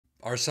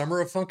Our summer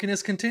of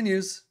funkiness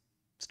continues.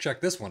 Let's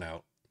check this one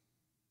out.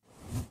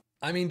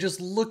 I mean, just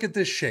look at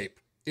this shape.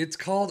 It's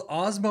called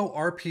Osmo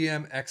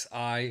RPM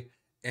XI,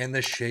 and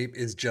the shape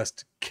is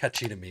just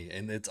catchy to me.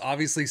 And it's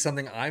obviously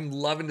something I'm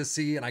loving to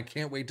see, and I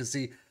can't wait to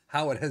see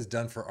how it has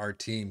done for our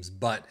teams.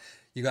 But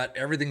you got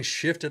everything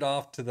shifted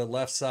off to the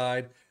left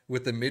side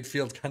with the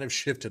midfield kind of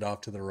shifted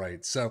off to the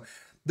right. So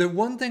the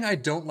one thing I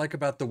don't like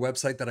about the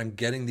website that I'm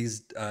getting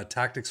these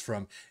tactics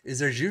from is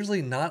there's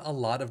usually not a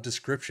lot of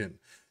description.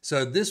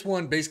 So this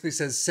one basically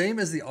says same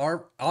as the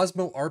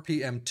Osmo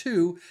RPM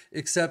II,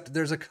 except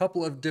there's a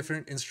couple of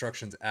different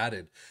instructions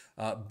added.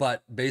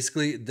 But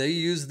basically they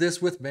use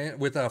this with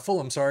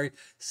Fulham,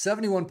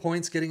 71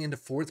 points, getting into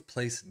 4th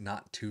place,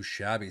 not too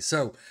shabby.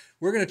 So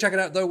we're going to check it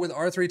out though with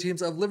our 3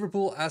 teams of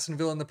Liverpool, Aston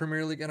Villa in the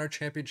Premier League, and our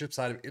championship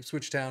side of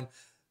Ipswich Town.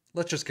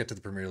 Let's just get to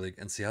the Premier League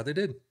and see how they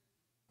did.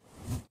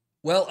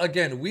 Well,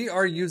 again, we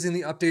are using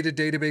the updated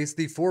database,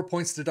 the 4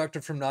 points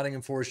deducted from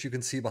Nottingham Forest you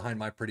can see behind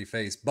my pretty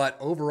face. But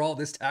overall,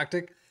 this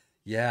tactic,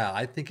 yeah,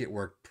 I think it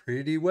worked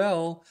pretty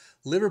well.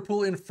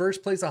 Liverpool in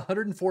first place,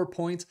 104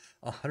 points,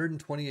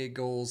 128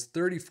 goals,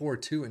 34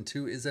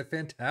 2-2 is a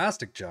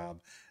fantastic job.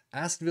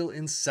 Aston Villa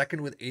in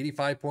second with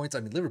 85 points.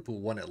 I mean,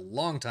 Liverpool won it a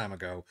long time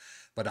ago,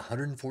 but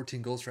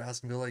 114 goals for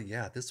Aston Villa.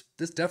 Yeah, this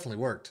definitely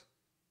worked.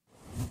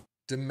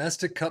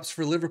 Domestic cups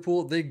for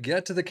Liverpool, they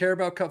get to the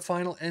Carabao Cup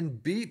final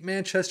and beat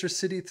Manchester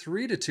City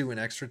 3-2 in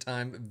extra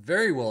time.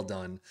 Very well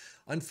done.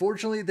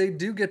 Unfortunately, they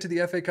do get to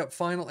the FA Cup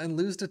final and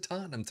lose to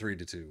Tottenham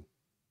 3-2.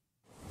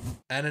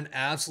 And an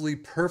absolutely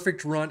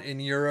perfect run in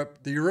Europe,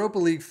 the Europa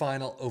League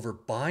final over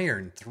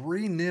Bayern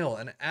 3-0,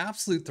 an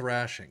absolute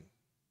thrashing.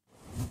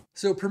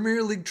 So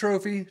Premier League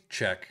trophy,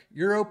 check.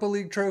 Europa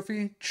League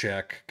trophy,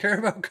 check.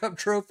 Carabao Cup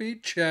trophy,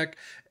 check.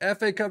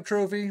 FA Cup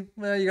trophy,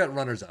 well, you got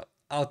runners up.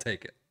 I'll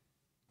take it.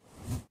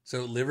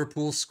 So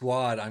Liverpool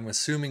squad, I'm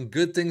assuming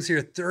good things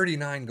here.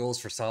 39 goals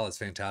for Salah is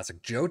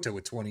fantastic. Jota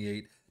with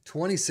 28,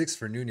 26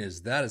 for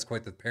Nunez. That is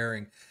quite the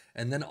pairing.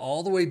 And then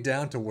all the way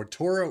down to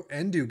Wataru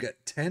Endu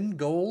get 10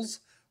 goals.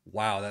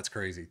 Wow, that's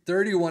crazy.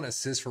 31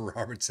 assists for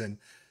Robertson.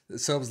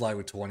 Szoboszlai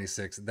with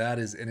 26. That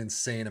is an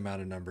insane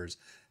amount of numbers.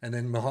 And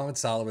then Mohamed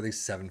Salah with a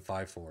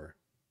 7.54.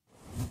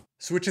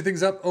 Switching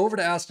things up over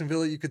to Aston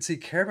Villa, you could see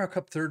Carabao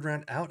Cup third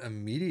round out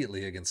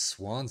immediately against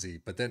Swansea.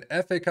 But then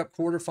FA Cup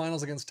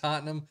quarterfinals against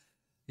Tottenham.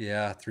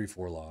 Yeah,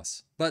 3-4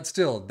 loss. But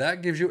still,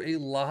 that gives you a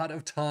lot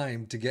of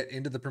time to get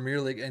into the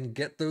Premier League and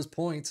get those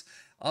points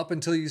up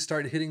until you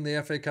start hitting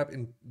the FA Cup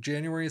in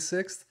January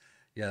 6th.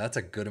 Yeah, that's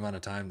a good amount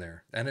of time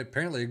there. And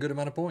apparently a good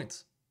amount of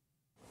points.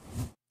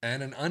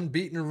 And an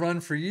unbeaten run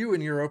for you in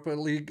Europa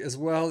League as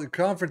well.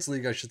 Conference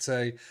League, I should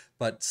say.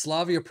 But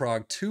Slavia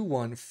Prague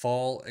 2-1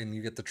 fall and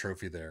you get the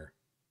trophy there.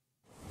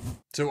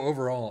 So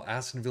overall,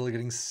 Aston Villa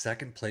getting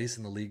second place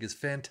in the league is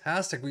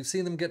fantastic. We've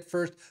seen them get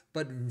first,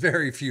 but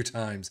very few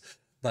times.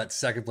 But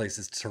second place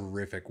is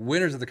terrific.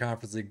 Winners of the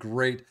Conference League,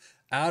 great.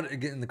 Out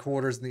again in the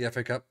quarters in the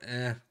FA Cup,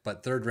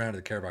 but third round of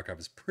the Carabao Cup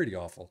is pretty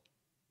awful.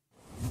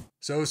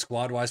 So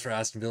squad-wise for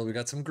Aston Villa, we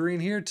got some green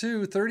here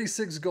too.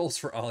 36 goals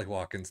for Ollie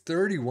Watkins,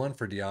 31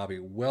 for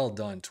Diaby. Well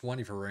done.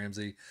 20 for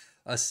Ramsey.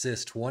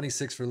 Assist,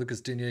 26 for Lucas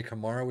Digne.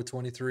 Kamara with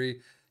 23.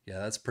 Yeah,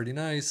 that's pretty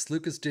nice.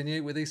 Lucas Digne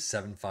with a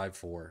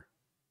 7.54.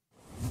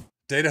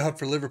 Data hub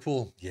for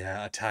Liverpool.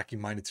 Yeah, attacking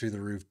minded through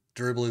the roof.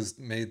 Dribble is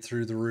made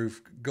through the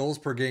roof. Goals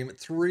per game,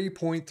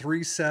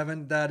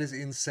 3.37. That is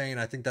insane.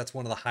 I think that's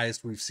one of the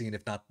highest we've seen,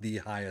 if not the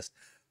highest.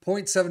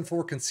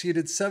 0.74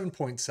 conceded,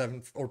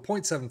 7.7 or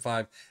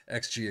 0.75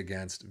 XG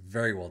against.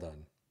 Very well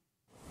done.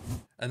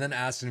 And then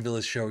Aston Villa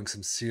is showing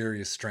some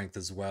serious strength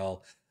as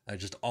well.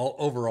 Just all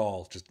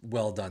overall, just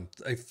well done.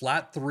 A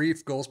flat 3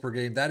 goals per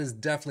game. That is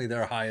definitely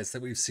their highest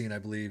that we've seen, I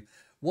believe.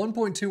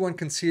 1.21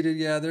 conceded.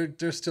 Yeah,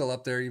 they're still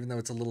up there, even though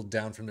it's a little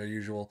down from their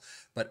usual.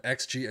 But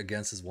XG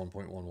against is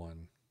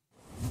 1.11.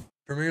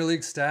 Premier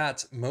League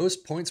stats,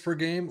 most points per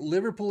game.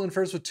 Liverpool in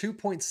first with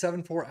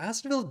 2.74.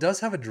 Aston Villa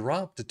does have a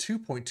drop to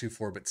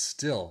 2.24, but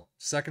still,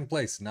 second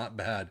place, not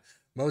bad.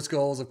 Most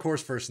goals, of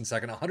course, first and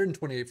second.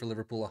 128 for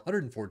Liverpool,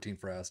 114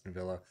 for Aston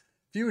Villa.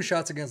 Fewest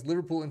shots against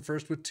Liverpool in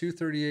first with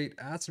 238.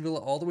 Aston Villa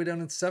all the way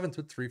down in seventh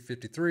with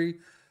 353.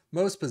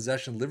 Most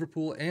possession,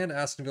 Liverpool and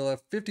Aston Villa,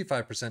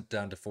 55%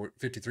 down to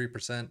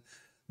 53%.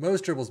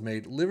 Most dribbles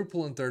made,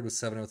 Liverpool in third with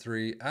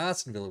 703,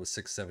 Aston Villa with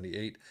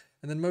 678.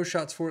 And then most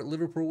shots for it,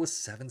 Liverpool was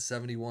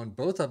 771,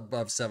 both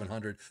above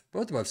 700,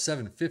 both above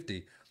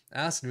 750.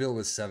 Aston Villa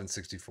was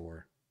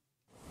 764.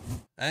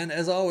 And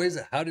as always,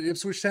 how did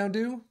Ipswich Town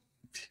do?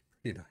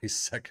 You know, he's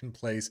second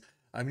place.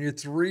 I mean, you're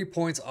 3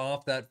 points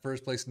off that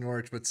first place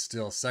Norwich, but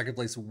still second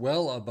place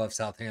well above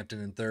Southampton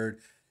in third.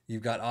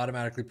 You've got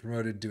automatically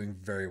promoted, doing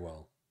very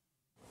well.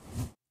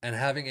 And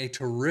having a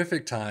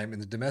terrific time in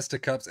the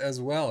domestic cups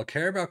as well.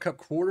 Carabao Cup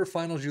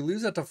quarterfinals, you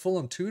lose that to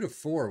Fulham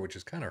 2-4, which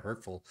is kind of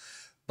hurtful.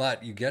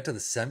 But you get to the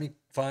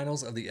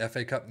semi-finals of the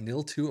FA Cup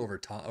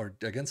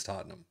 0-2 against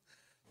Tottenham.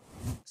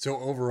 So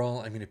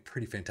overall, I mean, a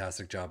pretty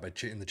fantastic job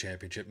in the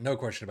championship, no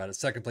question about it.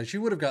 Second place,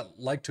 you would have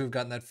liked to have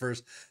gotten that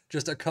first,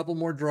 just a couple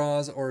more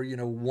draws or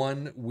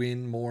one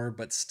win more,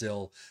 but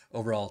still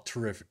overall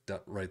terrific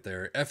right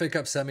there. FA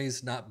Cup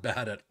semis, not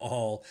bad at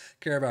all.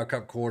 Carabao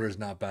Cup quarters,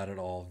 not bad at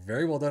all.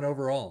 Very well done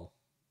overall.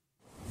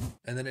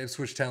 And then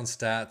Ipswich Town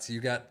stats, you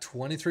got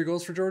 23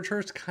 goals for George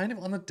Hurst, kind of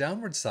on the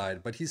downward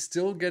side, but he's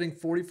still getting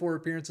 44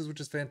 appearances,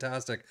 which is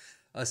fantastic.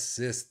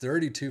 Assists,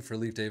 32 for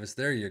Leif Davis,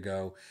 there you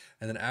go.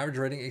 And then average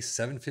rating, a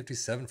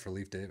 757 for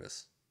Leif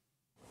Davis.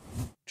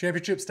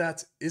 Championship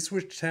stats,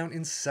 Ipswich Town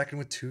in second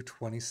with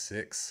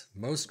 226.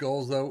 Most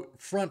goals, though,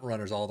 front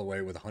runners all the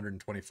way with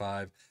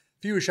 125.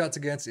 Fewest shots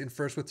against in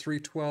first with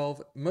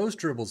 312. Most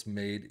dribbles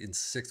made in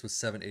sixth with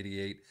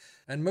 788.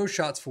 And most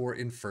shots for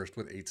in first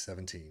with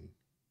 817.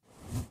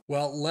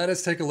 Well, let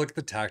us take a look at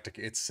the tactic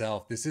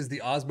itself. This is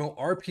the Osmo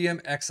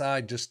RPM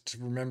XI, just to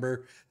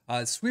remember.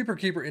 Sweeper,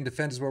 keeper, and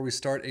defend is where we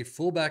start. A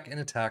fullback in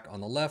attack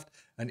on the left,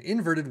 an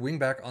inverted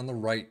wingback on the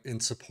right in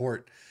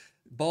support.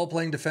 Ball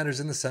playing defenders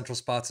in the central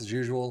spots as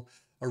usual.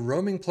 A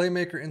roaming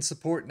playmaker in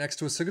support next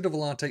to a segundo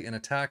volante in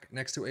attack,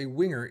 next to a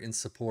winger in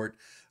support.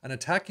 An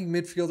attacking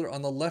midfielder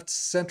on the left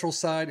central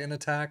side in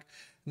attack,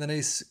 and then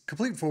a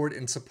complete forward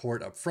in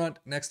support up front,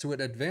 next to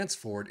an advanced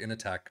forward in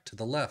attack to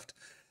the left.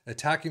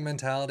 Attacking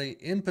mentality,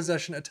 in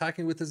possession,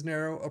 attacking with his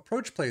narrow,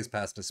 approach plays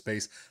past his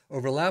space,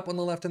 overlap on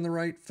the left and the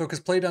right, focus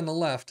play down the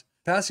left,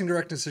 passing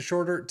directness is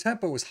shorter,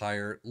 tempo is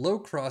higher, low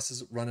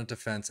crosses, run at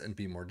defense and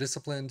be more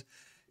disciplined.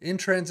 In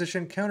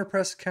transition, counter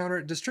press,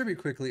 counter, distribute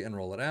quickly and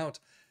roll it out.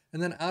 And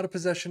then out of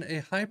possession, a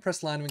high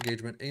press line of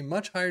engagement, a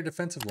much higher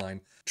defensive line,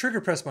 trigger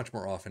press much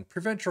more often,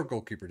 prevent your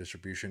goalkeeper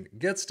distribution,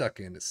 get stuck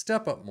in,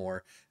 step up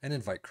more, and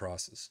invite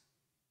crosses.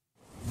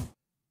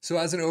 So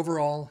as an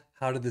overall,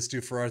 how did this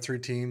do for our three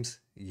teams?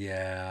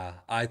 Yeah,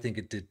 I think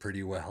it did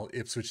pretty well.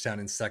 Ipswich Town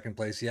in second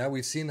place. Yeah,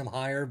 we've seen them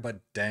higher, but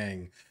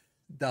dang,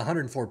 the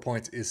 104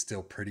 points is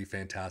still pretty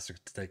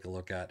fantastic to take a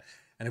look at.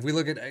 And if we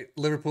look at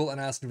Liverpool and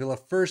Aston Villa,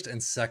 first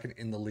and second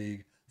in the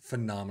league,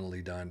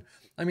 phenomenally done.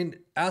 I mean,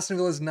 Aston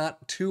Villa is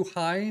not too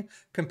high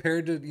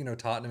compared to,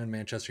 Tottenham and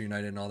Manchester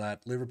United and all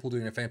that. Liverpool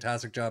doing a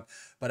fantastic job,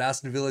 but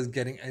Aston Villa is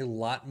getting a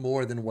lot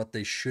more than what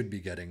they should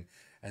be getting.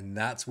 And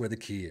that's where the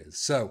key is.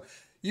 So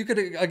you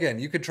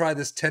could try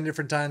this 10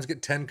 different times,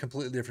 get 10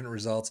 completely different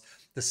results.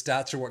 The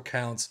stats are what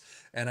counts.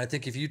 And I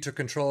think if you took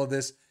control of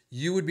this,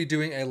 you would be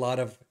doing a lot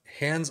of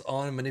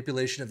hands-on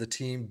manipulation of the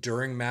team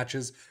during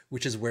matches,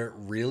 which is where it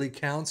really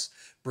counts.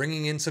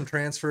 Bringing in some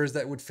transfers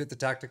that would fit the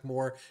tactic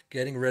more,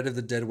 getting rid of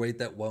the dead weight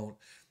that won't.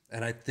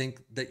 And I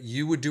think that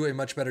you would do a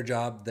much better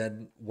job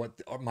than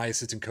what my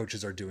assistant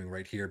coaches are doing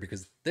right here,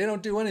 because they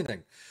don't do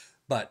anything.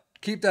 But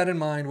keep that in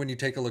mind when you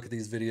take a look at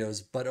these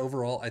videos. But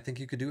overall, I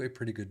think you could do a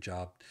pretty good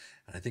job.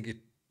 And I think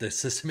the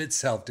system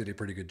itself did a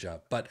pretty good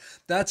job. But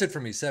that's it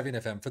for me, Sevian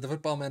FM, for the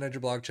Football Manager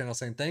blog channel,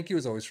 saying thank you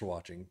as always for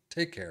watching.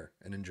 Take care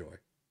and enjoy.